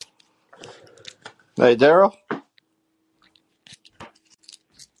Hey, Daryl.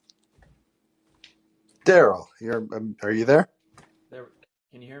 Daryl, are you there? There,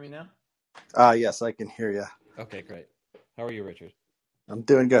 can you hear me now? Yes, I can hear you. Okay, great. How are you, Richard? I'm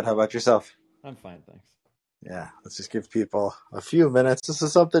doing good. How about yourself? I'm fine, thanks. Yeah, let's just give people a few minutes. This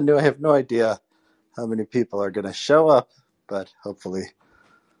is something new. I have no idea how many people are going to show up, but hopefully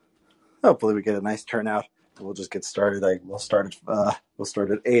we get a nice turnout. We'll just get started. We'll start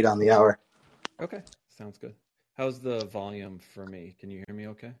at 8 on the hour. Okay, sounds good. How's the volume for me? Can you hear me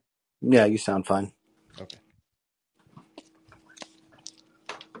okay? Yeah, you sound fine. Okay.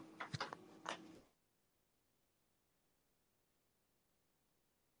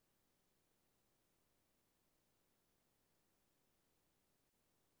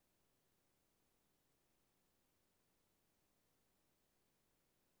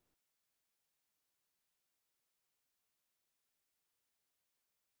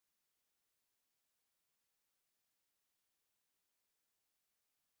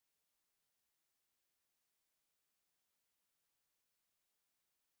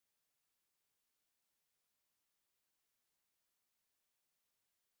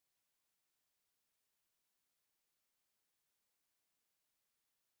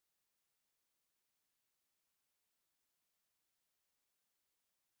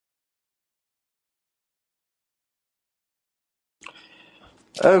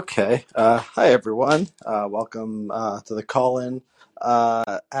 Okay. Hi, everyone. Welcome to the call-in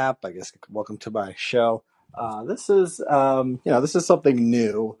app. I guess welcome to my show. This is something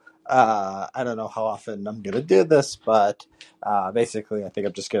new. I don't know how often I'm going to do this, but basically, I think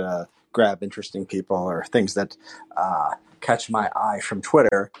I'm just going to grab interesting people or things that catch my eye from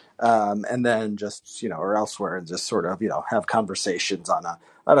Twitter, and then just or elsewhere, and just sort of have conversations on a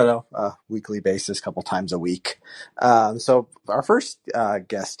I don't know weekly basis, couple times a week. So our first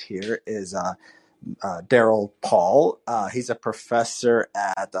guest here is Daryl Paul. He's a professor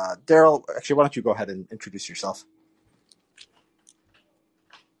at Daryl. Actually, why don't you go ahead and introduce yourself?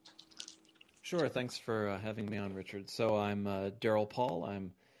 Sure, thanks for having me on, Richard. So I'm Daryl Paul.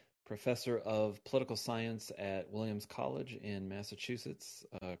 I'm professor of political science at Williams College in Massachusetts.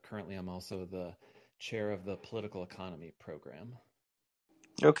 Currently, I'm also the chair of the political economy program.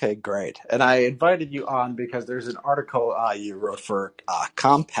 Okay, great. And I invited you on because there's an article you wrote for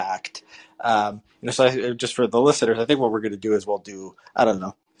Compact. Just for the listeners, I think what we're going to do is we'll do, I don't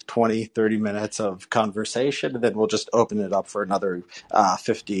know, 20, 30 minutes of conversation, and then we'll just open it up for another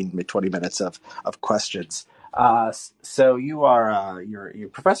 15, 20 minutes of questions. So you're a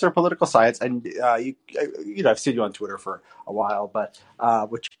professor of political science, and I've seen you on Twitter for a while, but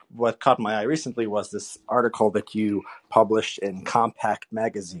what caught my eye recently was this article that you published in Compact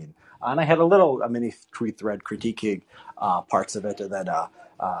magazine. And I had a mini tweet thread critiquing parts of it, and then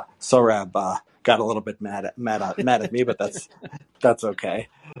Sorab got a little bit mad at me, but that's okay.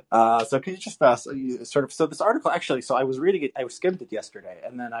 So can you just so this article actually? So I was reading it, I skimmed it yesterday,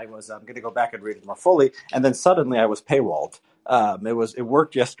 and then I was going to go back and read it more fully, and then suddenly I was paywalled. It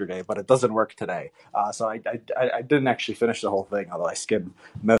worked yesterday, but it doesn't work today. So I didn't actually finish the whole thing, although I skimmed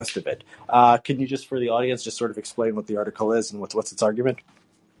most of it. Can you just for the audience just sort of explain what the article is and what's its argument?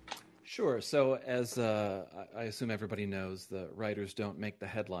 Sure. So, as I assume everybody knows, the writers don't make the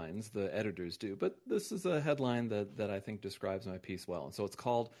headlines, the editors do. But this is a headline that I think describes my piece well. And so it's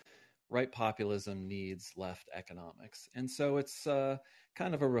called Right Populism Needs Left Economics. And so it's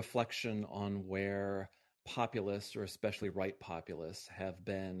kind of a reflection on where populists, or especially right populists, have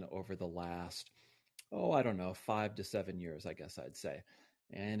been over the last, I don't know, 5 to 7 years, I guess I'd say.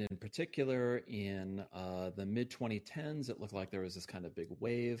 And in particular, in the mid 2010s, it looked like there was this kind of big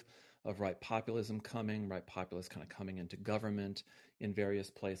wave of right populism coming, right populists kind of coming into government in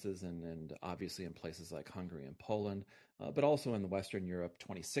various places, and obviously in places like Hungary and Poland, but also in the Western Europe.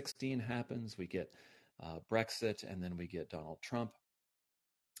 2016 happens, we get Brexit, and then we get Donald Trump.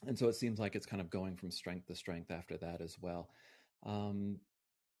 And so it seems like it's kind of going from strength to strength after that as well. Um,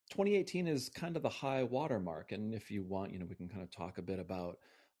 2018 is kind of the high watermark, and if you want, we can kind of talk a bit about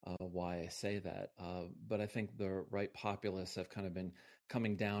why I say that. But I think the right populists have kind of been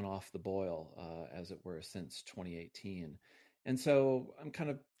coming down off the boil, as it were, since 2018, and so I'm kind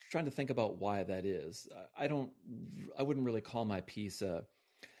of trying to think about why that is. I wouldn't really call my piece a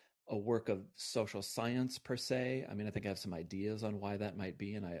work of social science per se. I mean, I think I have some ideas on why that might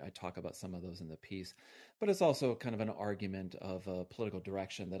be, and I talk about some of those in the piece. But it's also kind of an argument of a political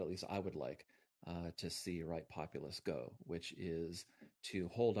direction that at least I would like to see right populists go, which is to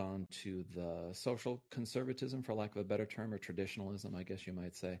hold on to the social conservatism, for lack of a better term, or traditionalism, I guess you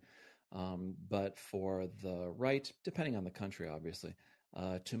might say. But for the right, depending on the country, obviously,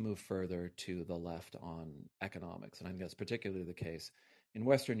 to move further to the left on economics. And I think that's particularly the case in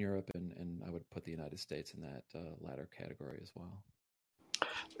Western Europe, and I would put the United States in that latter category as well.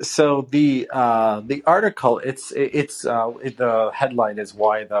 So the article the headline is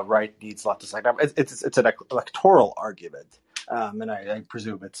why the right needs leftist economics. It's an electoral argument, and I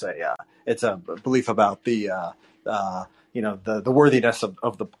presume it's a belief about the worthiness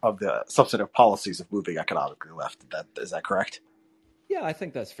of the substantive policies of moving economically left. That is that correct? Yeah, I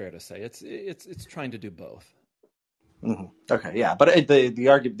think that's fair to say. It's trying to do both. Hmm. Okay, yeah, but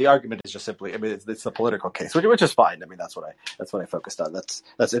the argument is just simply, I mean, it's the political case, which is fine. I mean, that's what I focused on.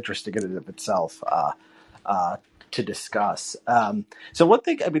 That's interesting in and of itself uh, to discuss. So one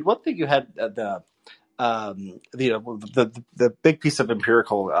thing you had the big piece of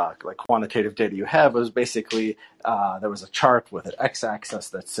empirical like quantitative data you have was basically there was a chart with an x-axis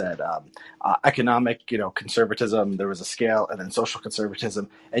that said economic conservatism. There was a scale, and then social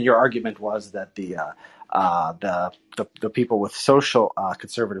conservatism. And your argument was that the people with social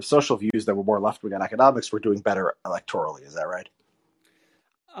conservative social views that were more left wing on economics were doing better electorally. Is that right?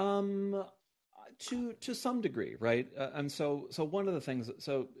 Um, to some degree, right? And so one of the things.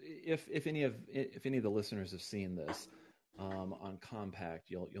 So if any of the listeners have seen this on Compact,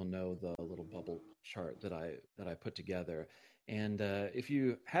 you'll know the little bubble chart that I put together. And if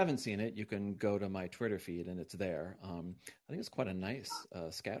you haven't seen it, you can go to my Twitter feed, and it's there. I think it's quite a nice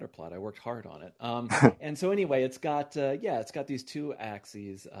scatter plot. I worked hard on it. And so anyway, it's got these two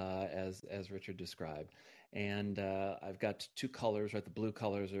axes as Richard described. And I've got two colors, right? The blue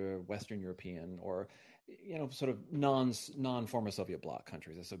colors are Western European, or sort of non former Soviet bloc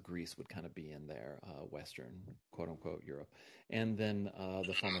countries. So Greece would kind of be in there, Western quote unquote Europe, and then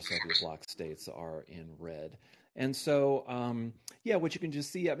the former Soviet bloc states are in red. And so, what you can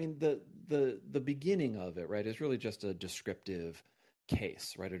just see, I mean, the beginning of it, right, is really just a descriptive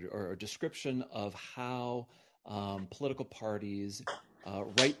case, right, or a description of how political parties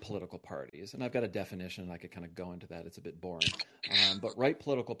right political parties, and I've got a definition, and I could kind of go into that. It's a bit boring, but right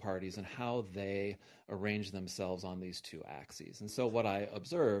political parties and how they arrange themselves on these two axes. And so what I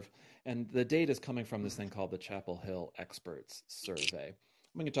observe, and the data is coming from this thing called the Chapel Hill Experts Survey.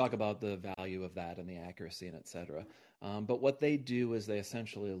 We can talk about the value of that and the accuracy and et cetera. But what they do is they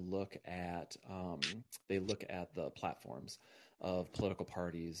essentially look at the platforms of political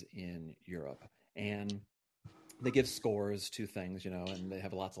parties in Europe, and they give scores to things, and they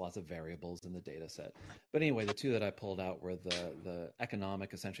have lots of variables in the data set. But anyway, the two that I pulled out were the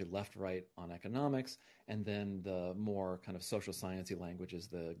economic, essentially left-right on economics, and then the more kind of social sciencey languages,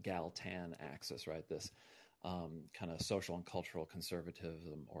 the Gal-Tan axis, right? This kind of social and cultural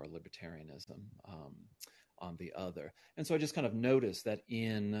conservatism or libertarianism on the other. And so I just kind of noticed that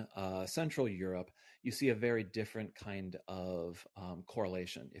in Central Europe, you see a very different kind of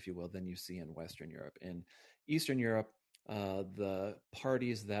correlation, if you will, than you see in Western Europe. In Eastern Europe, the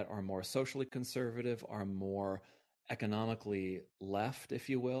parties that are more socially conservative are more economically left, if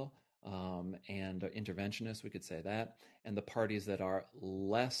you will, and interventionist, we could say that. And the parties that are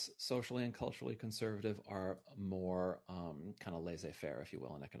less socially and culturally conservative are more kind of laissez faire, if you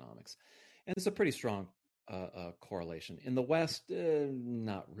will, in economics. And it's a pretty strong correlation. In the West,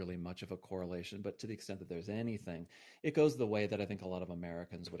 not really much of a correlation, but to the extent that there's anything, it goes the way that I think a lot of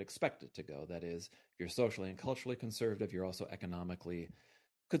Americans would expect it to go. That is, if you're socially and culturally conservative, you're also economically,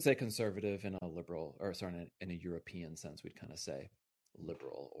 could say conservative in a liberal, or sorry, in a European sense, we'd kind of say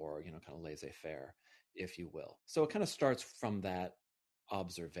liberal, or kind of laissez-faire, if you will. So it kind of starts from that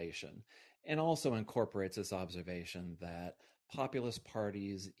observation, and also incorporates this observation that populist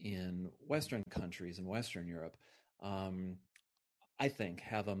parties in Western countries in Western Europe, um, I think,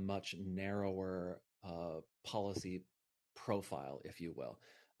 have a much narrower policy profile, if you will.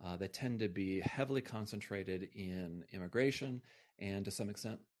 They tend to be heavily concentrated in immigration and, to some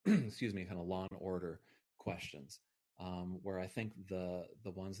extent, excuse me, kind of law and order questions. Where I think the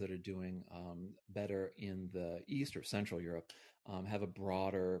ones that are doing better in the East or Central Europe have a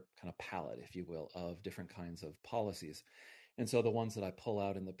broader kind of palette, if you will, of different kinds of policies. And so the ones that I pull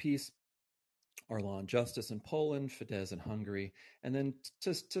out in the piece are law and justice in Poland, Fidesz in Hungary, and then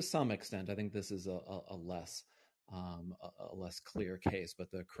to some extent, I think this is a less a less clear case,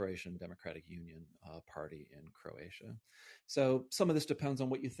 but the Croatian Democratic Union party in Croatia. So some of this depends on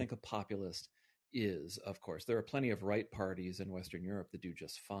what you think a populist is. Of course, there are plenty of right parties in Western Europe that do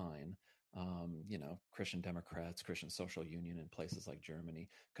just fine. Christian Democrats, Christian Social Union in places like Germany,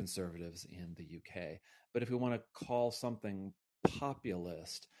 conservatives in the UK. But if we want to call something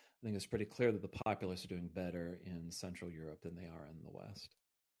populist, I think it's pretty clear that the populists are doing better in Central Europe than they are in the West.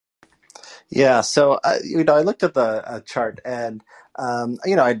 Yeah, so I looked at the chart, and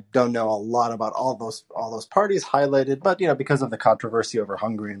I don't know a lot about all those parties highlighted, but because of the controversy over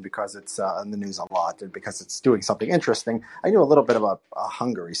Hungary and because it's in the news a lot and because it's doing something interesting, I knew a little bit about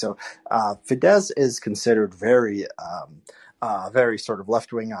Hungary. So Fidesz is considered very sort of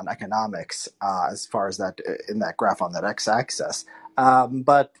left wing on economics as far as that in that graph on that x-axis.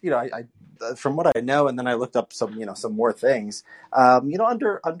 But from what I know, and then I looked up some more things.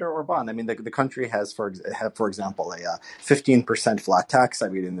 Under Orban, I mean, the country has, for example, a 15% flat tax. I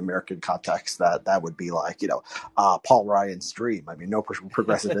mean, in the American context, that would be like Paul Ryan's dream. I mean, no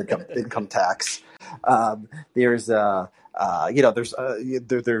progressive income tax. There's there's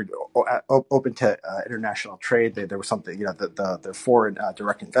they're open to international trade. There was something the foreign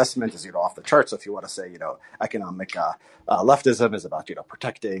direct investment is off the chart. So if you want to say economic leftism is about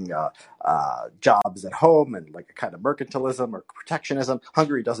protecting jobs at home and like a kind of mercantilism or protectionism.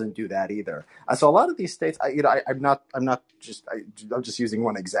 Hungary doesn't do that either. So a lot of these states, I'm just using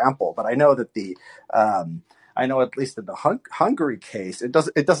one example, but I know that I know at least in the Hungary case, it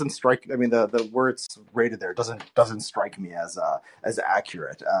doesn't strike. I mean, the words rated there doesn't strike me as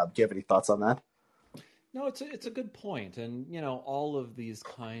accurate. Do you have any thoughts on that? No, it's a good point, and all of these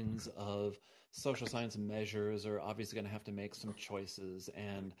kinds of social science measures are obviously going to have to make some choices.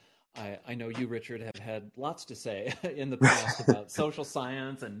 And I know you, Richard, have had lots to say in the past about social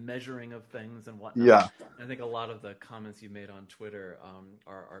science and measuring of things and whatnot. Yeah. And I think a lot of the comments you made on Twitter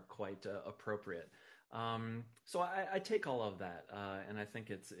are quite appropriate. So I take all of that, and I think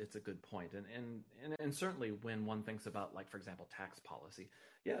it's a good point. And certainly when one thinks about, like, for example, tax policy,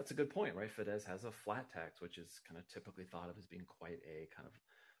 yeah, it's a good point, right? Fidesz has a flat tax, which is kind of typically thought of as being quite a kind of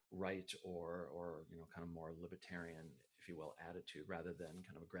right or kind of more libertarian, if you will, attitude rather than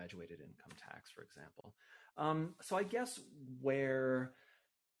kind of a graduated income tax, for example. So I guess where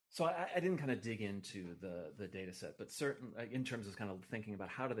so I didn't kind of dig into the data set, but certain in terms of kind of thinking about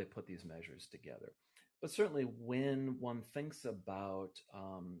how do they put these measures together. But certainly when one thinks about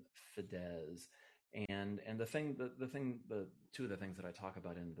Fidesz and the two of the things that I talk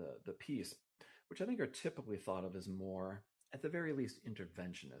about in the piece, which I think are typically thought of as more, at the very least,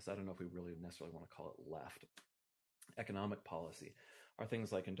 interventionist. I don't know if we really necessarily want to call it left economic policy, are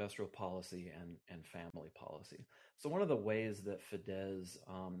things like industrial policy and family policy. So one of the ways that Fidesz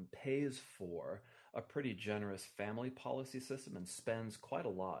pays for a pretty generous family policy system and spends quite a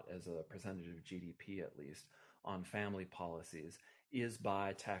lot as a percentage of GDP, at least, on family policies is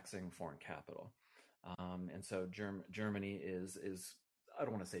by taxing foreign capital. And so Germany is I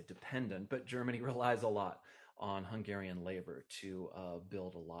don't want to say dependent, but Germany relies a lot on Hungarian labor to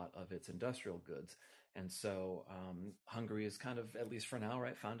build a lot of its industrial goods. And so Hungary is kind of, at least for now,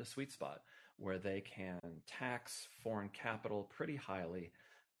 right, found a sweet spot where they can tax foreign capital pretty highly.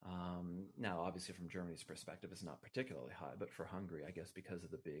 Now, obviously, from Germany's perspective, it's not particularly high, but for Hungary, I guess because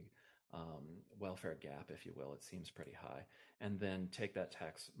of the big welfare gap, if you will, it seems pretty high. And then take that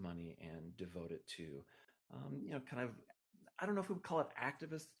tax money and devote it to, kind of, I don't know if we would call it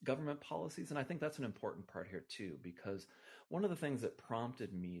activist government policies. And I think that's an important part here, too, because one of the things that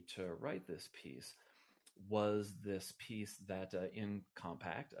prompted me to write this piece was this piece that in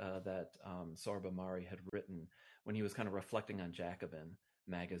Compact that Sorba Mari had written when he was kind of reflecting on Jacobin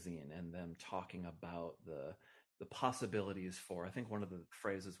magazine and them talking about the possibilities for, I think one of the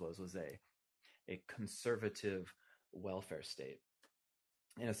phrases was a conservative welfare state.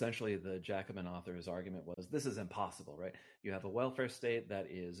 And essentially, the Jacobin author's argument was this is impossible, right? You have a welfare state that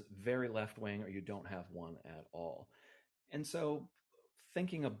is very left wing, or you don't have one at all. And so,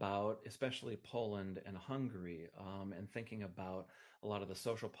 thinking about especially Poland and Hungary, and thinking about a lot of the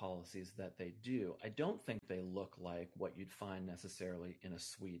social policies that they do, I don't think they look like what you'd find necessarily in a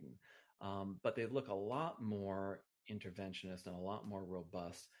Sweden, but they look a lot more interventionist and a lot more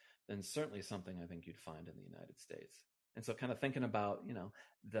robust than certainly something I think you'd find in the United States. And so, kind of thinking about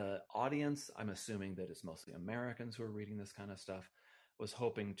the audience, I'm assuming that it's mostly Americans who are reading this kind of stuff, was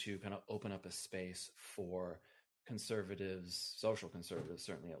hoping to kind of open up a space for conservatives, social conservatives,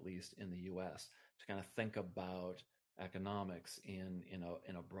 certainly at least in the U.S., to kind of think about economics in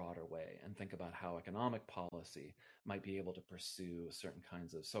a broader way and think about how economic policy might be able to pursue certain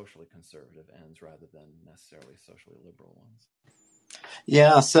kinds of socially conservative ends rather than necessarily socially liberal ones.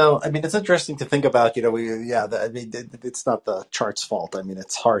 Yeah, so I mean, it's interesting to think about. I mean, it's not the chart's fault. I mean,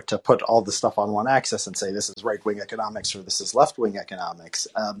 it's hard to put all the stuff on one axis and say this is right wing economics or this is left wing economics.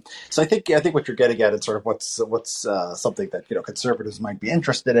 So I think what you're getting at is sort of what's something that conservatives might be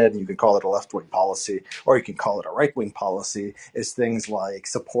interested in. You can call it a left wing policy, or you can call it a right wing policy. Is things like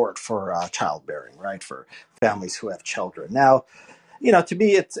support for childbearing, right, for families who have children. Now, to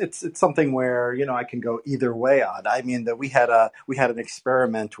me, it's something where I can go either way on. I mean, that we had an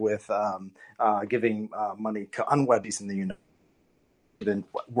experiment with giving money to unweds in the United didn't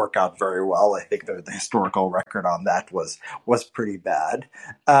work out very well. I think the historical record on that was pretty bad.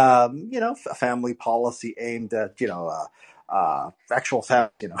 A family policy aimed at actual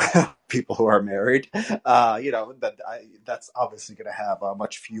family, people who are married. That's obviously going to have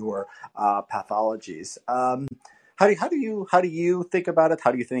much fewer pathologies. How do you think about it?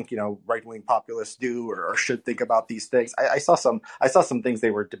 How do you think right wing populists do or should think about these things? I saw some things they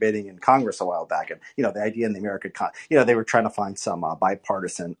were debating in Congress a while back, and the idea in the American they were trying to find some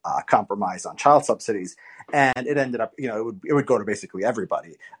bipartisan compromise on child subsidies, and it ended up it would go to basically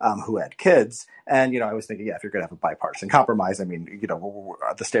everybody who had kids, and I was thinking, yeah, if you're going to have a bipartisan compromise, I mean,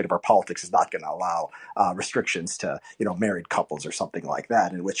 the state of our politics is not going to allow restrictions to married couples or something like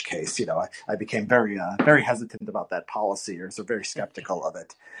that. In which case, I became very hesitant about that policy, or so very skeptical of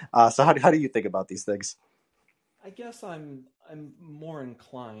it. So how do you think about these things? I guess I'm more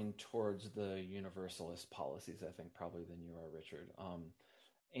inclined towards the universalist policies, I think, probably than you are, Richard.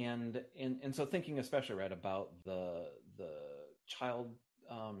 And so thinking especially right about the child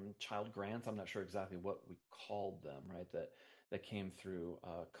child grants. I'm not sure exactly what we called them, right? That came through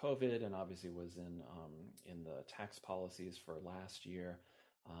COVID and obviously was in the tax policies for last year,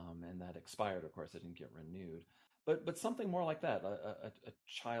 and that expired. Of course, it didn't get renewed. But something more like that, a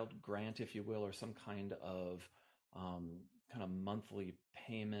child grant, if you will, or some um, kind of monthly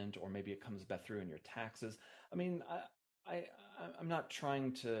payment, or maybe it comes back through in your taxes. I mean, I I'm not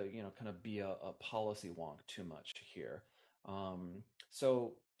trying to kind of be a policy wonk too much here.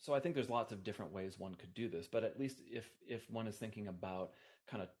 So I think there's lots of different ways one could do this, but at least if one is thinking about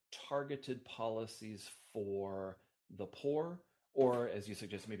kind of targeted policies for the poor, or as you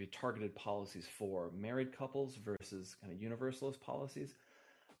suggest, maybe targeted policies for married couples versus kind of universalist policies,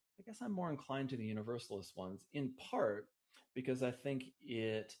 I guess I'm more inclined to the universalist ones, in part because I think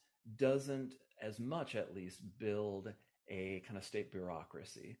it doesn't, as much at least, build a kind of state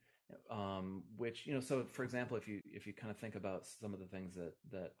bureaucracy. Which so for example, if you kind of think about some of the things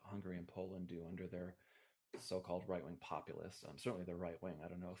that Hungary and Poland do under their so-called right-wing populists, certainly they're right-wing. I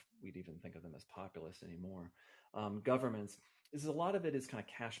don't know if we'd even think of them as populists anymore. Governments is a lot of it is kind of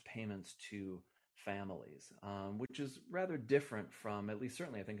cash payments to families, which is rather different from, at least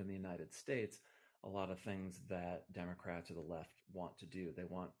certainly I think in the United States, a lot of things that Democrats or the left want to do. They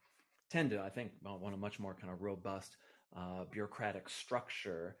tend to, I think, want a much more kind of robust bureaucratic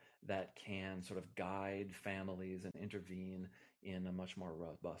structure that can sort of guide families and intervene in a much more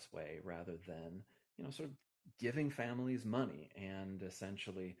robust way, rather than sort of giving families money and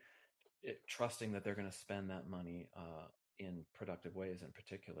essentially trusting that they're going to spend that money in productive ways, in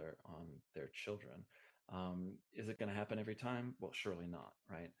particular on their children. Is it going to happen every time? Well, surely not,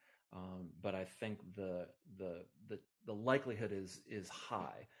 right? But I think the likelihood is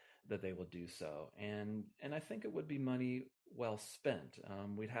high that they will do so, and I think it would be money well spent.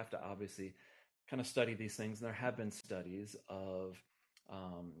 We'd have to obviously kind of study these things, and there have been studies of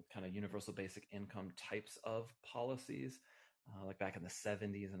kind of universal basic income types of policies, like back in the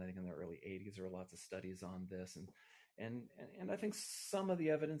 70s, and I think in the early 80s, there were lots of studies on this, and I think some of the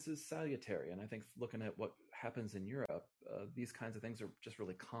evidence is salutary. And I think looking at what happens in Europe, these kinds of things are just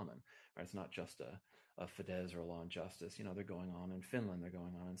really common. Right? It's not just a Fidesz or a Law and Justice. They're going on in Finland, they're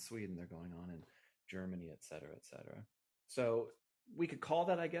going on in Sweden, they're going on in Germany, et cetera, et cetera. So we could call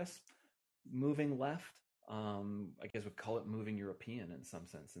that, I guess, moving left. I guess we'd call it moving European in some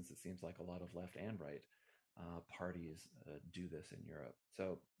sense, since it seems like a lot of left and right parties do this in Europe.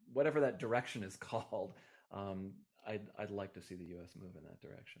 So whatever that direction is called, I'd like to see the U.S. move in that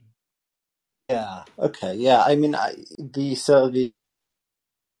direction. Yeah. Okay. Yeah. I mean, the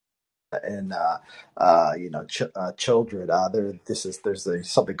and children. There's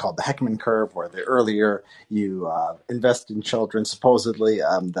something called the Heckman curve, where the earlier you invest in children, supposedly,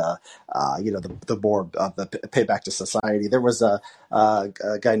 the more of the payback to society. There was a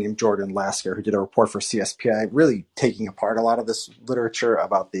guy named Jordan Lasker who did a report for CSPI, really taking apart a lot of this literature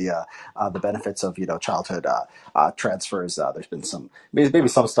about the benefits of childhood transfers. There's been maybe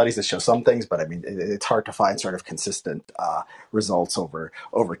some studies that show some things, but I mean it's hard to find sort of consistent results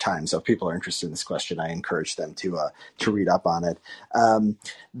over time. So if people are interested in this question, I encourage them to read up on it.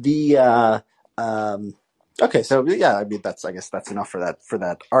 The Okay, so yeah, I mean I guess that's enough for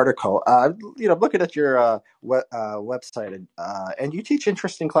that article. Looking at your website, and you teach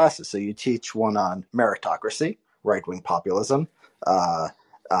interesting classes. So you teach one on meritocracy, right wing populism, uh,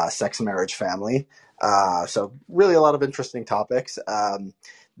 sex, marriage, family. So really a lot of interesting topics.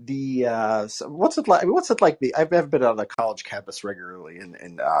 So what's it like? I mean, what's it like? I've been on a college campus regularly,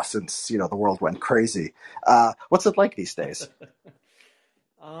 and since the world went crazy. What's it like these days?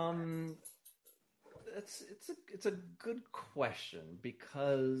 um, it's a good question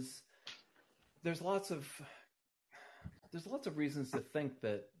because there's lots of there's lots of reasons to think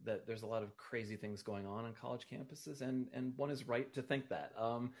that there's a lot of crazy things going on college campuses, and one is right to think that.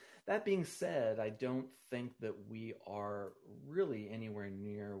 That being said, I don't think that we are really anywhere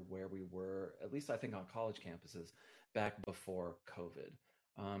near where we were, at least I think on college campuses, back before COVID.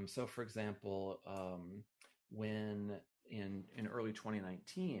 So, for example, when in early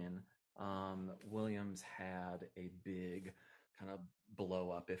 2019, Williams had a big kind of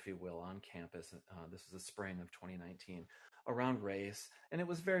blow up, if you will, on campus. This was the spring of 2019 around race, and it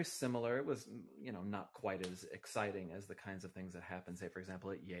was very similar. It was, not quite as exciting as the kinds of things that happen, say, for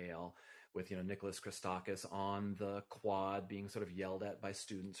example, at Yale, with Nicholas Christakis on the quad being sort of yelled at by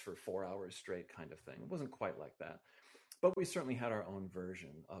students for 4 hours straight, kind of thing. It wasn't quite like that, but we certainly had our own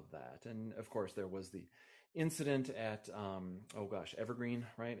version of that. And of course, there was the incident at oh gosh, Evergreen,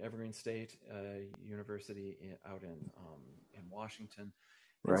 right? Evergreen State University out in Washington.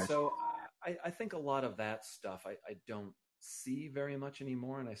 And Right. so I think a lot of that stuff I don't see very much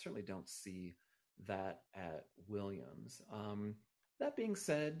anymore, and I certainly don't see that at Williams. That being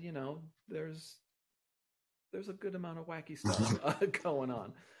said, there's there's a good amount of wacky stuff going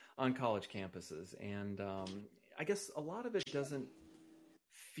on college campuses, and I guess a lot of it doesn't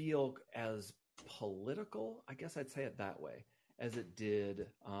feel as political, I guess I'd say it that way, as it did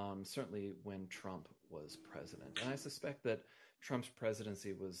certainly when Trump was president. And I suspect that Trump's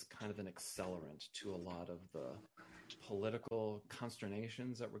presidency was kind of an accelerant to a lot of the political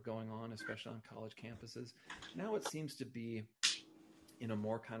consternations that were going on, especially on college campuses. Now it seems to be in a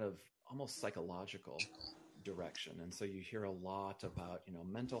more kind of almost psychological direction. And so you hear a lot about,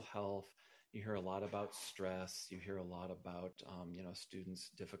 mental health. You hear a lot about stress. You hear a lot about, students'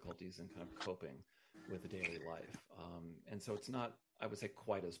 difficulties in kind of coping with daily life. And so it's not, I would say,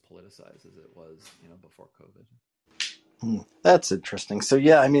 quite as politicized as it was, before COVID. That's interesting. So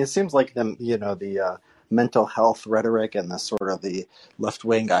yeah, I mean, it seems like the mental health rhetoric and the sort of the left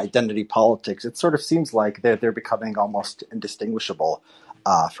wing identity politics. It sort of seems like they're becoming almost indistinguishable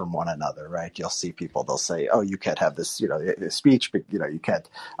from one another, right? You'll see people, they'll say, "Oh, you can't have this, speech, but you can't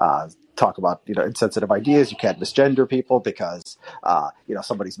talk about insensitive ideas. You can't misgender people because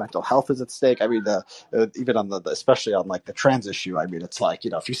somebody's mental health is at stake." I mean, even on especially on like the trans issue. I mean, it's like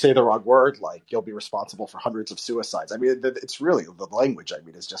if you say the wrong word, like you'll be responsible for hundreds of suicides. I mean, it's really the language. I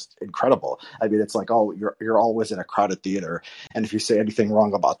mean, is just incredible. I mean, it's like, oh, you're always in a crowded theater, and if you say anything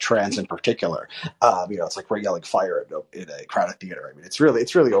wrong about trans in particular, it's like we're yelling fire in a crowded theater. I mean, it's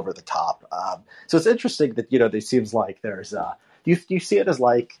really over the top. So it's interesting that it seems like there's do you see it as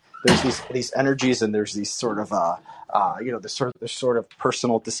like there's these energies and there's these sort of there's sort of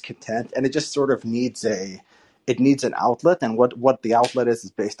personal discontent, and it just sort of needs an outlet, and what the outlet is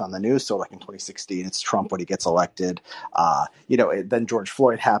based on the news. So like in 2016, it's Trump when he gets elected. Then George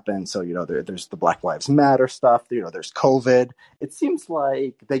Floyd happened, so there's the Black Lives Matter stuff. There's COVID. It seems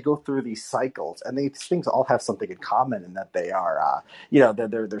like they go through these cycles, and these things all have something in common in that they are,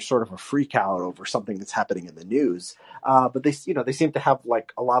 they're sort of a freak out over something that's happening in the news. But they seem to have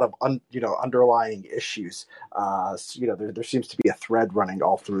like a lot of underlying issues. There seems to be a thread running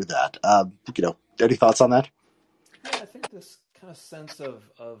all through that. Any thoughts on that? Yeah, I think this kind of sense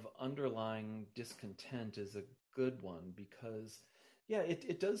of underlying discontent is a good one because, yeah,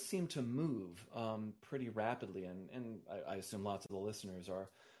 it does seem to move pretty rapidly, and I assume lots of the listeners are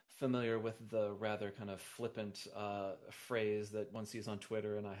familiar with the rather kind of flippant phrase that one sees on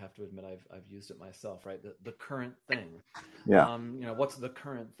Twitter, and I have to admit I've used it myself, right? The current thing. Yeah. What's the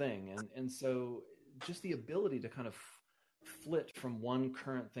current thing? And so just the ability to kind of flit from one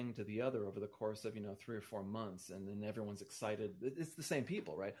current thing to the other over the course of 3 or 4 months, and then everyone's excited. It's the same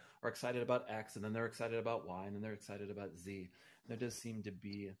people, right? Are excited about X, and then they're excited about Y, and then they're excited about Z. There does seem to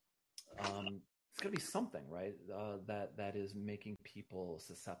be it's going to be something, right? That is making people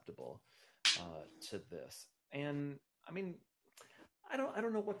susceptible to this. And I mean, I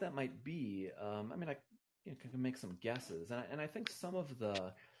don't know what that might be. I mean, I can make some guesses, and I think some of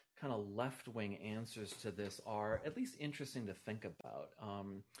the kind of left wing answers to this are at least interesting to think about.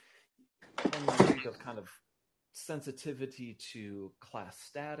 One might think of kind of sensitivity to class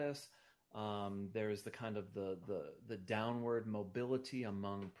status. There's the kind of the downward mobility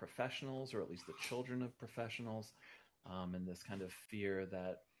among professionals, or at least the children of professionals, and this kind of fear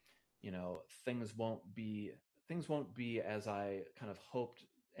that things won't be as I kind of hoped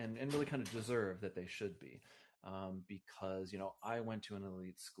and really kind of deserve that they should be. because I went to an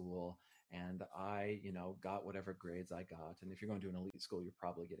elite school and I got whatever grades I got. And if you're going to an elite school, you're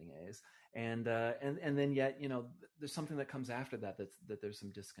probably getting A's. And then yet there's something that comes after that there's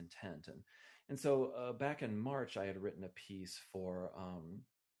some discontent. And so back in March, I had written a piece for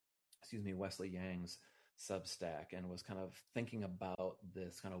Wesley Yang's Substack, and was kind of thinking about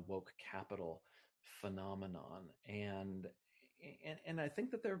this kind of woke capital phenomenon. And I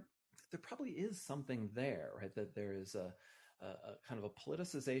think that there probably is something there, right? That there is a kind of a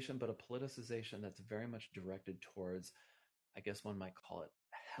politicization, but a politicization that's very much directed towards, I guess one might call it,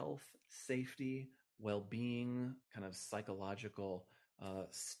 health, safety, well-being, kind of psychological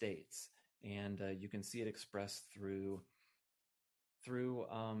states. And you can see it expressed through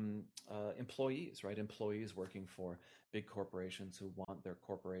employees, right? Employees working for big corporations who want their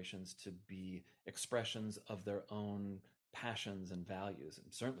corporations to be expressions of their own passions and values.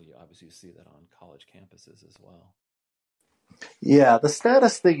 And certainly, you obviously see that on college campuses as well. Yeah, the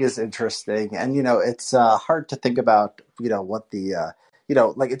status thing is interesting, and it's hard to think about what the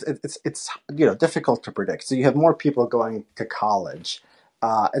like it's difficult to predict. So you have more people going to college,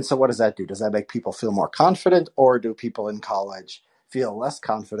 and so what does that do? Does that make people feel more confident, or do people in college feel less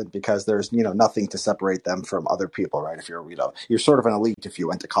confident because there's nothing to separate them from other people, right? If you're sort of an elite if you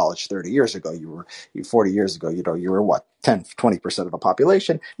went to college 30 years ago, 40 years ago, you were what, 10-20% of the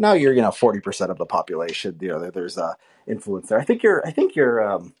population. Now you're 40% of the population. There's a influence there. I think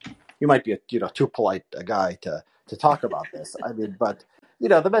you're you might be too polite a guy to talk about this. I mean, but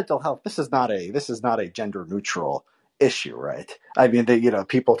the mental health. This is not a gender neutral issue, right? I mean,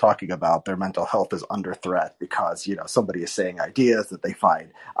 people talking about their mental health is under threat because somebody is saying ideas that they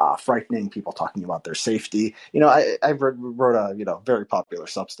find frightening. People talking about their safety. I wrote a very popular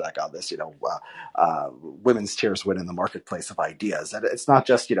Substack on this. Women's tears win in the marketplace of ideas, and it's not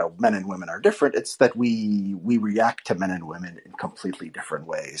just men and women are different. It's that we react to men and women in completely different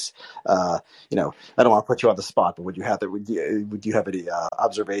ways. Uh, I don't want to put you on the spot, but would you have any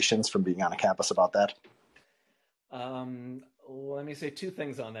observations from being on a campus about that? Let me say two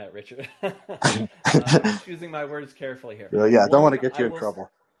things on that, Richard. Choosing my words carefully here. Well, yeah, I don't want One, to get you in trouble.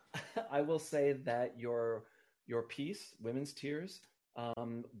 I will say that your piece, Women's Tears,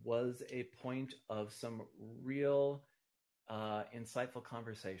 was a point of some real insightful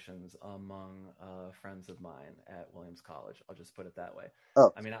conversations among friends of mine at Williams College. I'll just put it that way.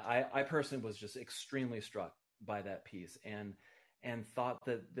 Oh, I mean, I personally was just extremely struck by that piece, and thought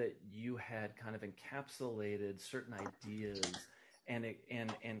that you had kind of encapsulated certain ideas, and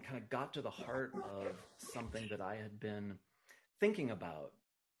kind of got to the heart of something that I had been thinking about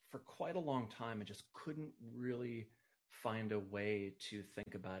for quite a long time and just couldn't really find a way to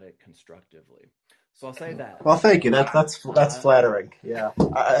think about it constructively. So I'll say that. well, thank you. That's Uh, flattering. Yeah,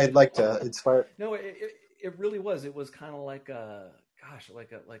 I'd like to inspire. no, it really was. It was kind of like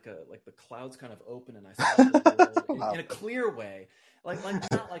like the clouds kind of open and I saw the world in a clear way. Like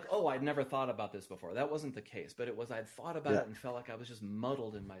not like, oh, I'd never thought about this before. That wasn't the case, but it was I'd thought about Yeah. it and felt like I was just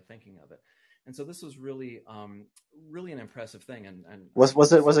muddled in my thinking of it. And so this was really really an impressive thing, and Was I'm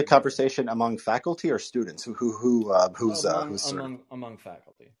was it was a so conversation among faculty or students? Who's sort of. among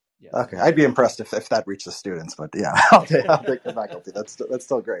faculty. Yes, Okay, among I'd be faculty. impressed if that reached the students, but yeah, I'll take the faculty. That's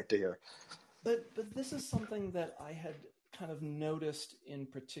still great to hear. But this is something that I had kind of noticed in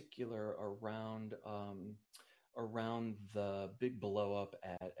particular around the big blow up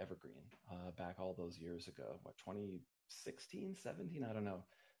at Evergreen back all those years ago. What, 2016, 17? I don't know.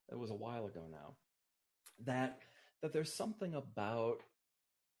 It was a while ago now. That there's something about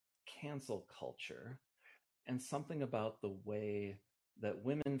cancel culture and something about the way that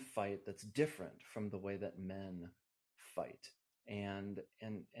women fight that's different from the way that men fight. And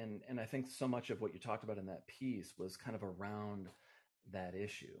I think so much of what you talked about in that piece was kind of around that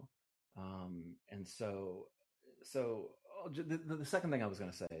issue. And so the second thing I was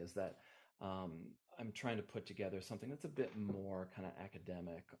going to say is that I'm trying to put together something that's a bit more kind of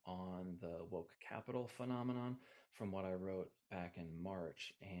academic on the woke capital phenomenon from what I wrote back in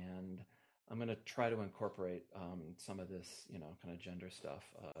March. And I'm going to try to incorporate some of this, kind of gender stuff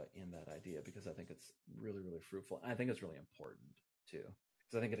in that idea, because I think it's really, really fruitful. And I think it's really important too,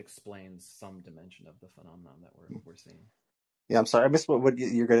 because I think it explains some dimension of the phenomenon that we're seeing. Yeah, I'm sorry, I missed what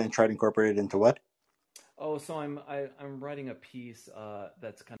you're going to try to incorporate it into what? Oh, so I'm writing a piece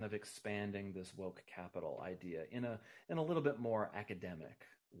that's kind of expanding this woke capital idea in a little bit more academic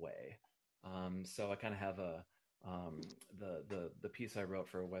way. So I kind of have the piece I wrote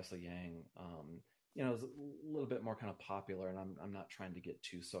for Wesley Yang. Is a little bit more kind of popular, and I'm not trying to get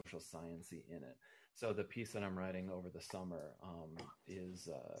too social sciencey in it. So the piece that I'm writing over the summer is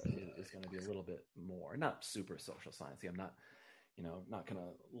going to be a little bit more, not super social sciencey. I'm not, not going to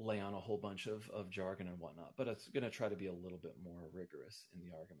lay on a whole bunch of jargon and whatnot, but it's going to try to be a little bit more rigorous in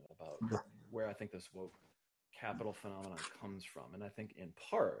the argument about where I think this woke capital phenomenon comes from. And I think in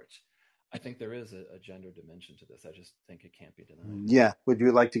part, I think there is a gender dimension to this. I just think it can't be denied. Yeah. Would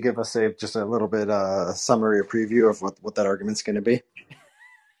you like to give us just a little bit summary or preview of what that argument's going to be?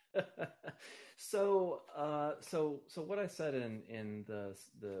 So what I said in the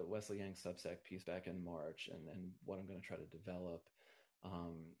Wesley Yang Substack piece back in March, and what I'm going to try to develop,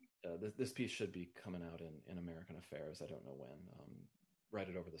 this piece should be coming out in American Affairs. I don't know when. Write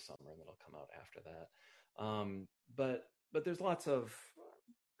it over the summer, and it'll come out after that. But there's lots of,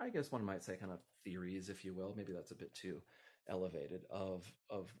 I guess one might say, kind of theories, if you will. Maybe that's a bit too elevated of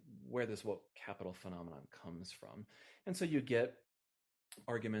where this woke capital phenomenon comes from, and so you get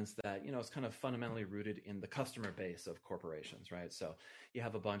arguments that it's kind of fundamentally rooted in the customer base of corporations, right? So you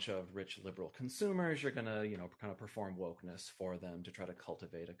have a bunch of rich liberal consumers. You're going to kind of perform wokeness for them to try to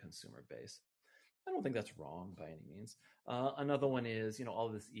cultivate a consumer base. I don't think that's wrong by any means. Another one is all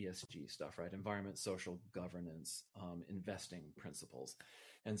of this ESG stuff, right? Environment, social governance, investing principles.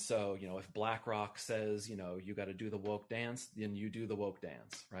 And so if BlackRock says you got to do the woke dance, then you do the woke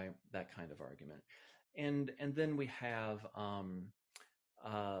dance, right? That kind of argument. And then we have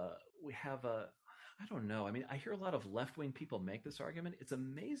a, I don't know. I mean, I hear a lot of left-wing people make this argument. It's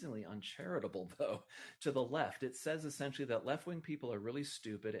amazingly uncharitable, though, to the left. It says essentially that left-wing people are really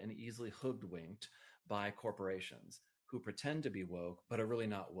stupid and easily hoodwinked by corporations who pretend to be woke, but are really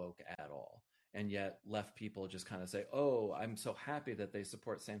not woke at all. And yet left people just kind of say, oh, I'm so happy that they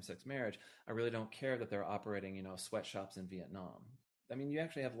support same-sex marriage. I really don't care that they're operating, sweatshops in Vietnam. I mean, you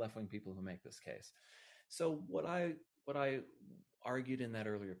actually have left-wing people who make this case. So what I argued in that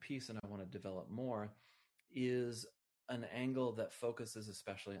earlier piece, and I want to develop more, is an angle that focuses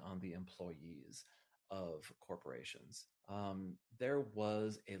especially on the employees of corporations. There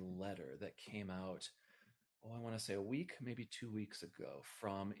was a letter that came out, I want to say a week, maybe 2 weeks ago,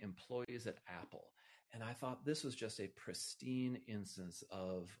 from employees at Apple. And I thought this was just a pristine instance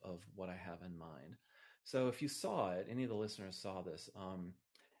of what I have in mind. So if you saw it, any of the listeners saw this,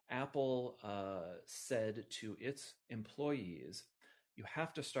 Apple said to its employees, you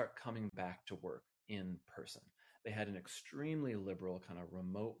have to start coming back to work in person. They had an extremely liberal kind of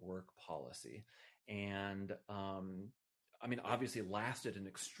remote work policy. And I mean, obviously lasted an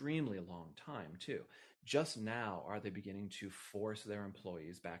extremely long time too. Just now are they beginning to force their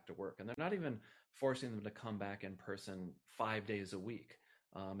employees back to work. And they're not even forcing them to come back in person 5 days a week.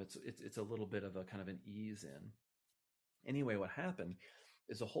 It's a little bit of a kind of an ease in. Anyway, what happened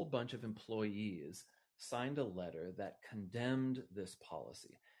is a whole bunch of employees signed a letter that condemned this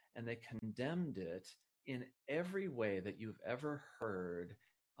policy. And they condemned it in every way that you've ever heard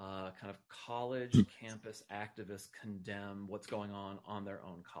kind of college campus activists condemn what's going on their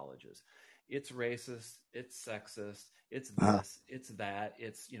own colleges. It's racist, it's sexist, it's this, it's that,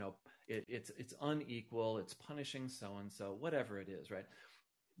 it's it's unequal, it's punishing so and so, whatever it is, right?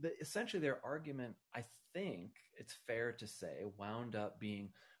 Essentially their argument, I think it's fair to say, wound up being,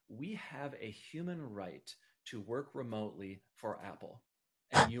 we have a human right to work remotely for Apple,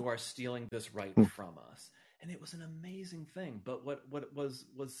 and you are stealing this right from us. And it was an amazing thing. But what was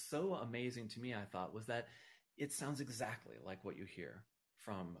so amazing to me, I thought, was that it sounds exactly like what you hear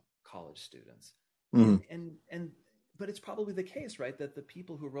from college students. Mm. And but it's probably the case, right, that the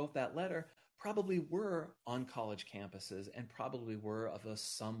people who wrote that letter probably were on college campuses and probably were of a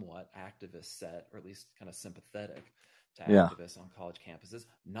somewhat activist set, or at least kind of sympathetic to Yeah. activists on college campuses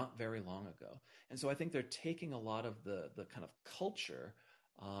not very long ago. And so I think they're taking a lot of the kind of culture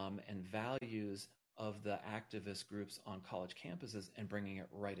and values of the activist groups on college campuses and bringing it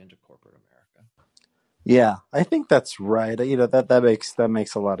right into corporate America. Yeah, I think that's right. That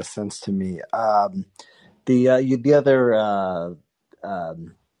makes a lot of sense to me. The other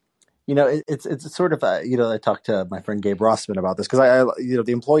it's sort of I talked to my friend Gabe Rossman about this because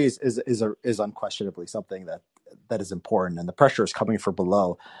the employees is unquestionably something that is important, and the pressure is coming from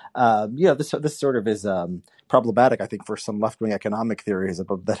below. This sort of is problematic, I think, for some left wing economic theories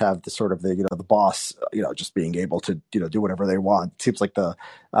that have the sort of the boss just being able to do whatever they want. It seems like the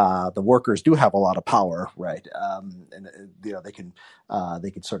workers do have a lot of power, right? And they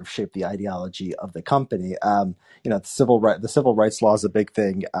can sort of shape the ideology of the company. The civil rights law is a big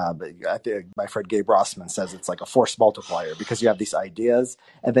thing. I think my friend Gabe Rossman says it's like a force multiplier because you have these ideas,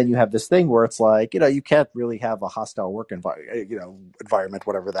 and then you have this thing where it's like you can't really have have a hostile work environment,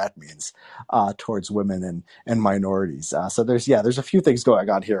 whatever that means, towards women and minorities. So there's a few things going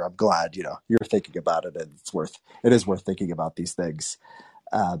on here. I'm glad you're thinking about it, and it is worth thinking about these things.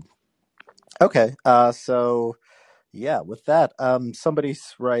 Uh, okay, so. Yeah, with that, somebody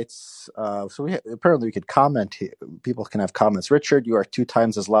writes. Apparently we could comment. People can have comments. Richard, you are 2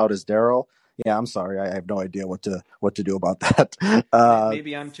 times as loud as Daryl. Yeah, I'm sorry. I have no idea what to do about that.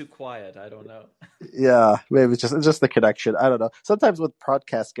 Maybe I'm too quiet. I don't know. Yeah, maybe it's just the connection. I don't know. Sometimes when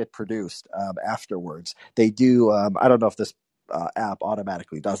podcasts get produced afterwards, they do. I don't know if this app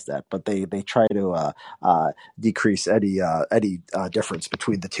automatically does that, but they try to decrease any difference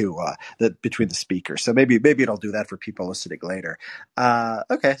between the two between the speakers. So maybe it'll do that for people listening later.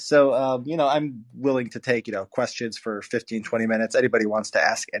 Okay, so I'm willing to take questions for 15-20 minutes. Anybody wants to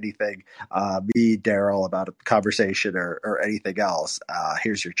ask anything, me, Daryl, about a conversation or anything else?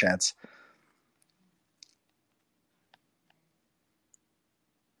 Here's your chance.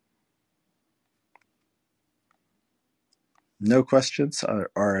 No questions,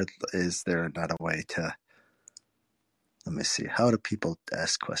 or is there not a way to? Let me see. How do people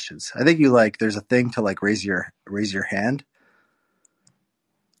ask questions? I think there's a thing to raise your hand.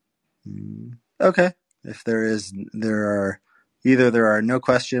 Okay. If there are no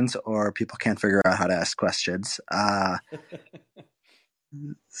questions or people can't figure out how to ask questions.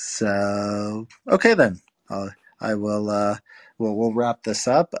 So okay then. I will. We'll wrap this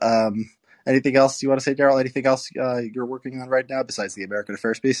up. Anything else you want to say, Daryl? Anything else you're working on right now besides the American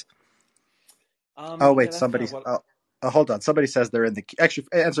Affairs piece? Oh Yeah, wait, that's kind somebody. of what. Hold on. Somebody says they're in the. Actually,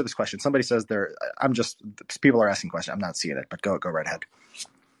 answer this question. Somebody says they're. I'm just. People are asking questions. I'm not seeing it, but go right ahead.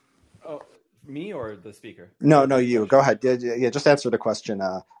 Oh, me or the speaker No, or no, the you go question? ahead. Yeah, just answer the question.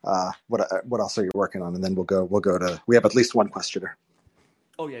 What else are you working on? And then we'll go to. We have at least one questioner.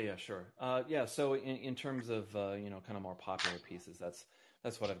 Oh yeah, yeah, sure. Yeah, so in terms of kind of more popular pieces,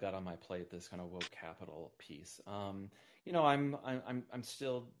 that's what I've got on my plate. This kind of woke capital piece. I'm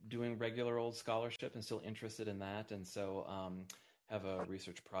still doing regular old scholarship and still interested in that, and so have a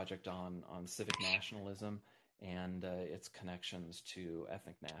research project on civic nationalism and its connections to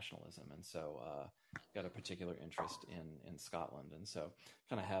ethnic nationalism, and so got a particular interest in Scotland, and so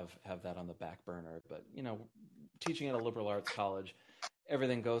kind of have that on the back burner. But teaching at a liberal arts college,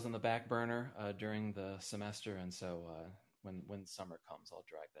 everything goes on the back burner during the semester, and so when summer comes, I'll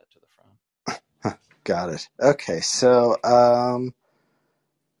drag that to the front. Got it. Okay, so all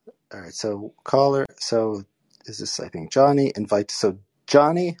right. So caller. So is this? I think Johnny. Invite. So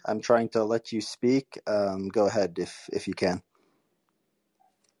Johnny, I'm trying to let you speak. Go ahead if you can.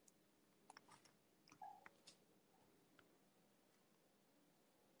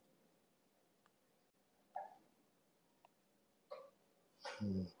 I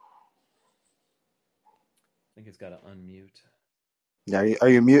think it's got to unmute. Yeah, are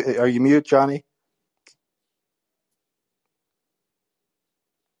you mute? Are you mute, Johnny?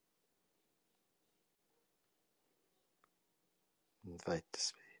 Invite to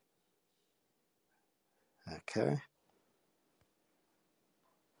speak. Okay.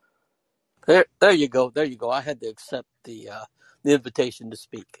 There you go. There you go. I had to accept the invitation to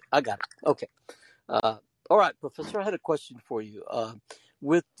speak. I got it. Okay. Uh, all right, Professor. I had a question for you.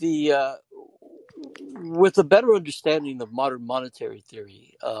 With the with a better understanding of modern monetary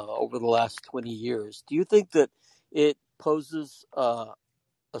theory over the last 20 years, do you think that it poses a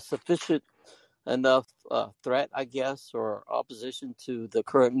sufficient enough threat, I guess, or opposition to the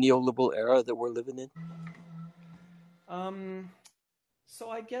current neoliberal era that we're living in? Um, so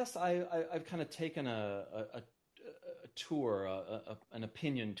I guess I've kind of taken a tour, an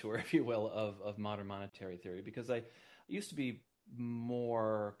opinion tour, if you will, of modern monetary theory because I used to be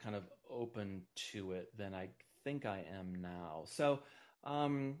more kind of open to it than I think I am now. So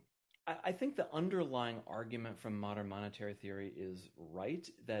um, I think the underlying argument from modern monetary theory is right.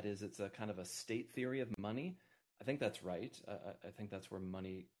 That is, it's a kind of a state theory of money. I think that's right. I think that's where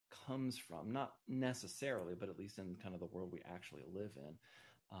money comes from, not necessarily, but at least in kind of the world we actually live in.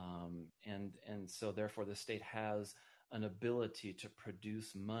 And so therefore the state has an ability to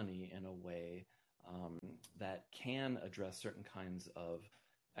produce money in a way um, that can address certain kinds of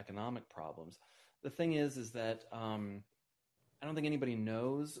economic problems. The thing is that I don't think anybody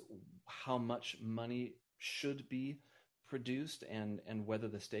knows how much money should be produced and whether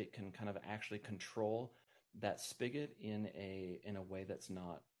the state can kind of actually control that spigot in a way that's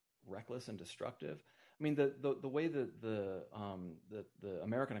not reckless and destructive. I mean, the way that the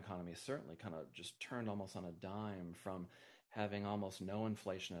American economy certainly kind of just turned almost on a dime from having almost no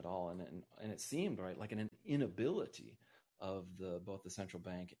inflation at all, and it seemed right like an inability of both the central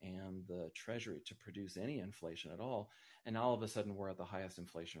bank and the Treasury to produce any inflation at all. And all of a sudden, we're at the highest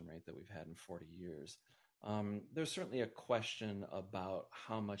inflation rate that we've had in 40 years. There's certainly a question about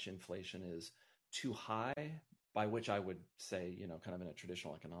how much inflation is too high, by which I would say, kind of in a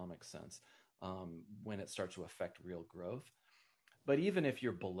traditional economic sense, when it starts to affect real growth. But even if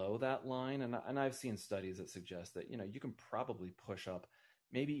you're below that line, and I've seen studies that suggest that you can probably push up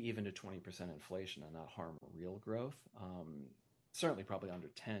maybe even to 20% inflation and not harm real growth. Certainly, probably under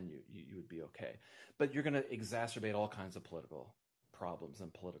 10, you would be okay. But you're going to exacerbate all kinds of political problems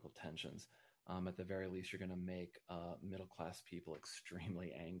and political tensions. At the very least, you're going to make middle class people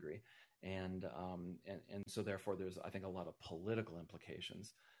extremely angry, and so therefore, there's I think a lot of political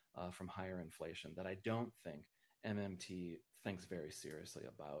implications from higher inflation that I don't think MMT thinks very seriously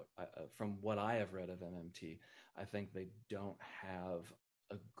about. From what I have read of MMT, I think they don't have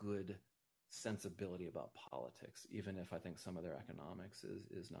a good sensibility about politics, even if I think some of their economics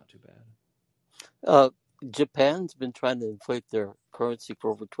is not too bad. Japan's been trying to inflate their currency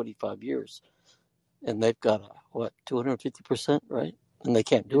for over 25 years, and they've got 250%, right? And they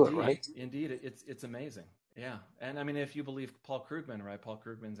can't do it, right? Indeed, it's amazing. Yeah, and I mean, if you believe Paul Krugman, right? Paul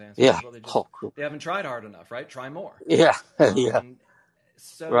Krugman's answer Yeah, is, well, they haven't tried hard enough, right? Try more. Yeah, yeah.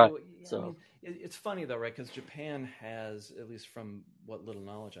 So, right. I mean, it's funny though, right? Because Japan has, at least from what little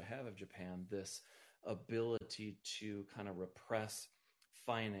knowledge I have of Japan, this ability to kind of repress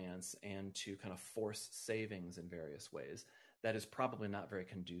finance and to kind of force savings in various ways that is probably not very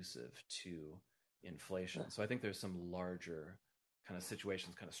conducive to inflation. So I think there's some larger kind of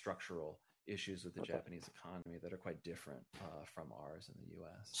situations, kind of structural issues with the Japanese economy that are quite different from ours in the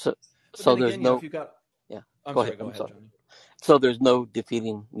U.S. So there's again, no. If you got, yeah. I'm Go sorry. ahead. Go ahead, Johnny. So there's no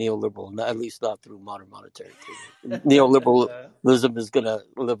defeating neoliberal, at least not through modern monetary theory. Neoliberalism is going to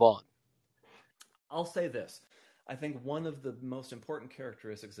live on. I'll say this. I think one of the most important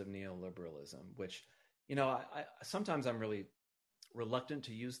characteristics of neoliberalism, which, sometimes I'm really reluctant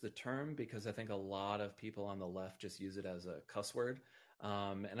to use the term because I think a lot of people on the left just use it as a cuss word.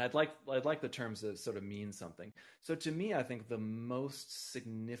 And I'd like the terms to sort of mean something. So to me, I think the most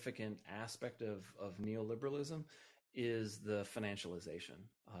significant aspect of neoliberalism is the financialization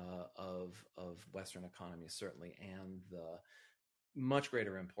of Western economies, certainly, and the much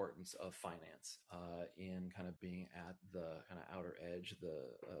greater importance of finance in kind of being at the kind of outer edge,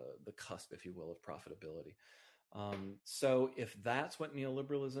 the cusp, if you will, of profitability. So if that's what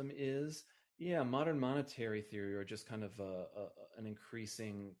neoliberalism is, yeah, modern monetary theory, or just kind of an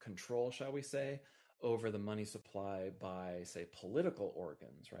increasing control, shall we say, over the money supply by, say, political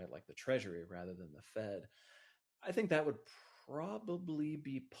organs, right, like the Treasury rather than the Fed, I think that would probably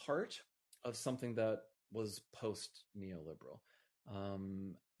be part of something that was post-neoliberal.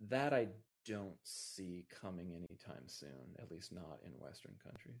 That I don't see coming anytime soon, at least not in Western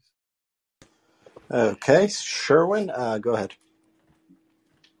countries. Okay, Sherwin, go ahead.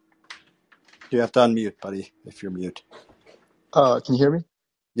 You have to unmute, buddy, if you're mute. Can you hear me?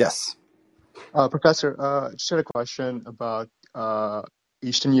 Yes. Professor, just had a question about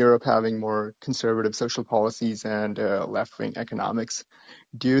Eastern Europe having more conservative social policies and left-wing economics.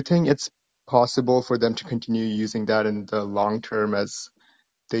 Do you think it's possible for them to continue using that in the long term as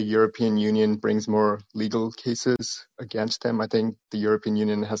the European Union brings more legal cases against them? I think the European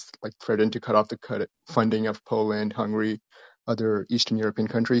Union has threatened to cut off the funding of Poland, Hungary, other Eastern European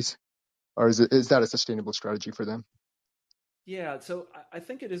countries. Or is that a sustainable strategy for them? Yeah, so I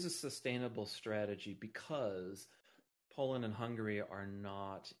think it is a sustainable strategy because Poland and Hungary are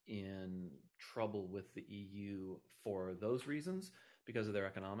not in trouble with the EU for those reasons, because of their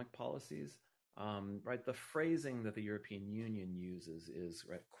economic policies. Right, the phrasing that the European Union uses is,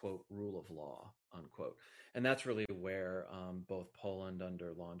 right, quote, rule of law, unquote. And that's really where both Poland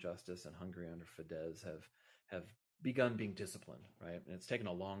under Law and Justice and Hungary under Fidesz have begun being disciplined, right? And it's taken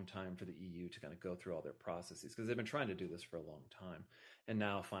a long time for the EU to kind of go through all their processes because they've been trying to do this for a long time. And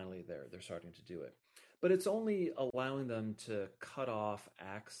now finally they're starting to do it. But it's only allowing them to cut off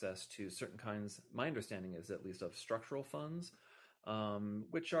access to certain kinds, my understanding is at least, of structural funds,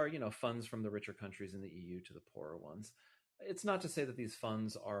 which are, funds from the richer countries in the EU to the poorer ones. It's not to say that these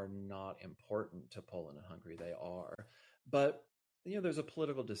funds are not important to Poland and Hungary. They are. But, there's a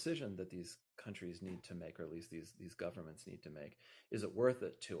political decision that these countries need to make, or at least these governments need to make. Is it worth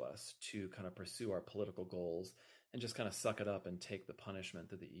it to us to kind of pursue our political goals and just kind of suck it up and take the punishment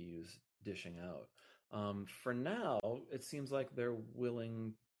that the EU's dishing out? For now, it seems like they're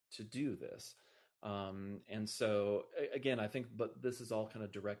willing to do this. And so, again, I think, but this is all kind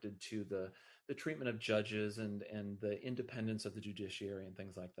of directed to the treatment of judges and the independence of the judiciary and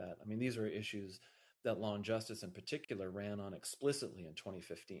things like that. I mean, these are issues that Law and Justice in particular ran on explicitly in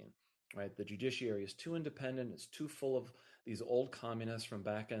 2015. Right, the judiciary is too independent. It's too full of these old communists from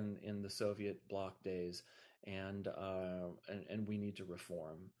back in the Soviet bloc days, and we need to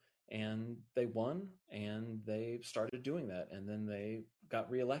reform. And they won, and they started doing that, and then they got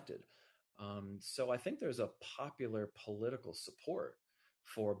reelected. So I think there's a popular political support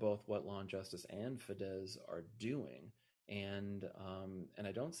for both what Law and Justice and Fidesz are doing, and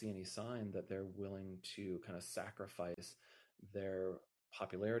I don't see any sign that they're willing to kind of sacrifice their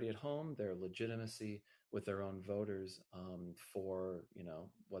popularity at home, their legitimacy with their own voters, for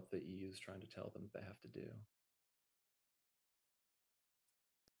what the EU is trying to tell them they have to do.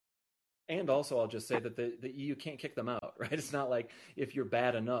 And also, I'll just say that the EU can't kick them out, right? It's not like if you're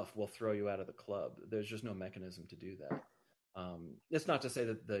bad enough, we'll throw you out of the club. There's just no mechanism to do that. It's not to say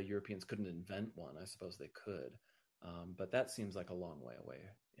that the Europeans couldn't invent one. I suppose they could. But that seems like a long way away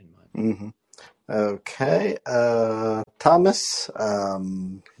in my mind. Mm-hmm. Okay. Thomas,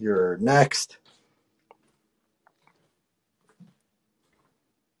 you're next.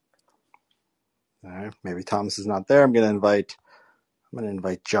 All right. Maybe Thomas is not there. I'm going to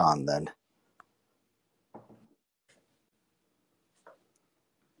invite John then.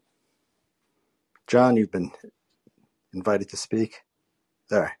 John, you've been invited to speak.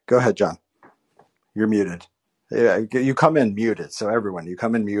 All right. Go ahead, John. You're muted. Yeah, you come in muted. So everyone, you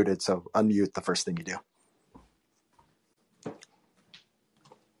come in muted. So unmute the first thing you do.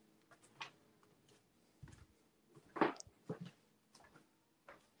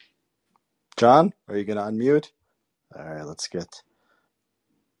 John, are you going to unmute? All right, let's get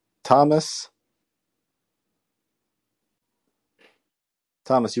Thomas.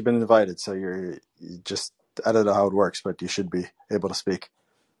 Thomas, you've been invited, so you just, I don't know how it works, but you should be able to speak.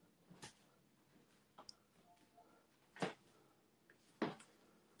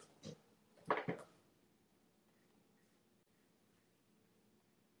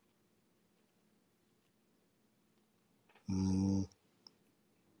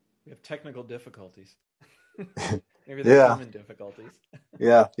 We have technical difficulties. Maybe they're human difficulties.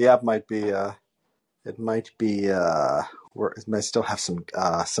 Yeah, the app might be. It might still have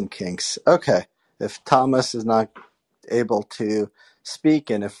some kinks. Okay, if Thomas is not able to speak,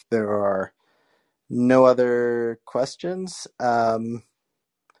 and if there are no other questions, yeah,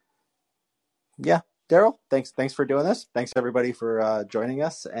 Daryl, thanks for doing this. Thanks everybody for joining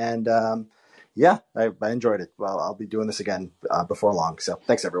us, and yeah, I enjoyed it. Well, I'll be doing this again before long. So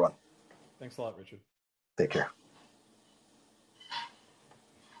thanks everyone. Thanks a lot, Richard. Take care.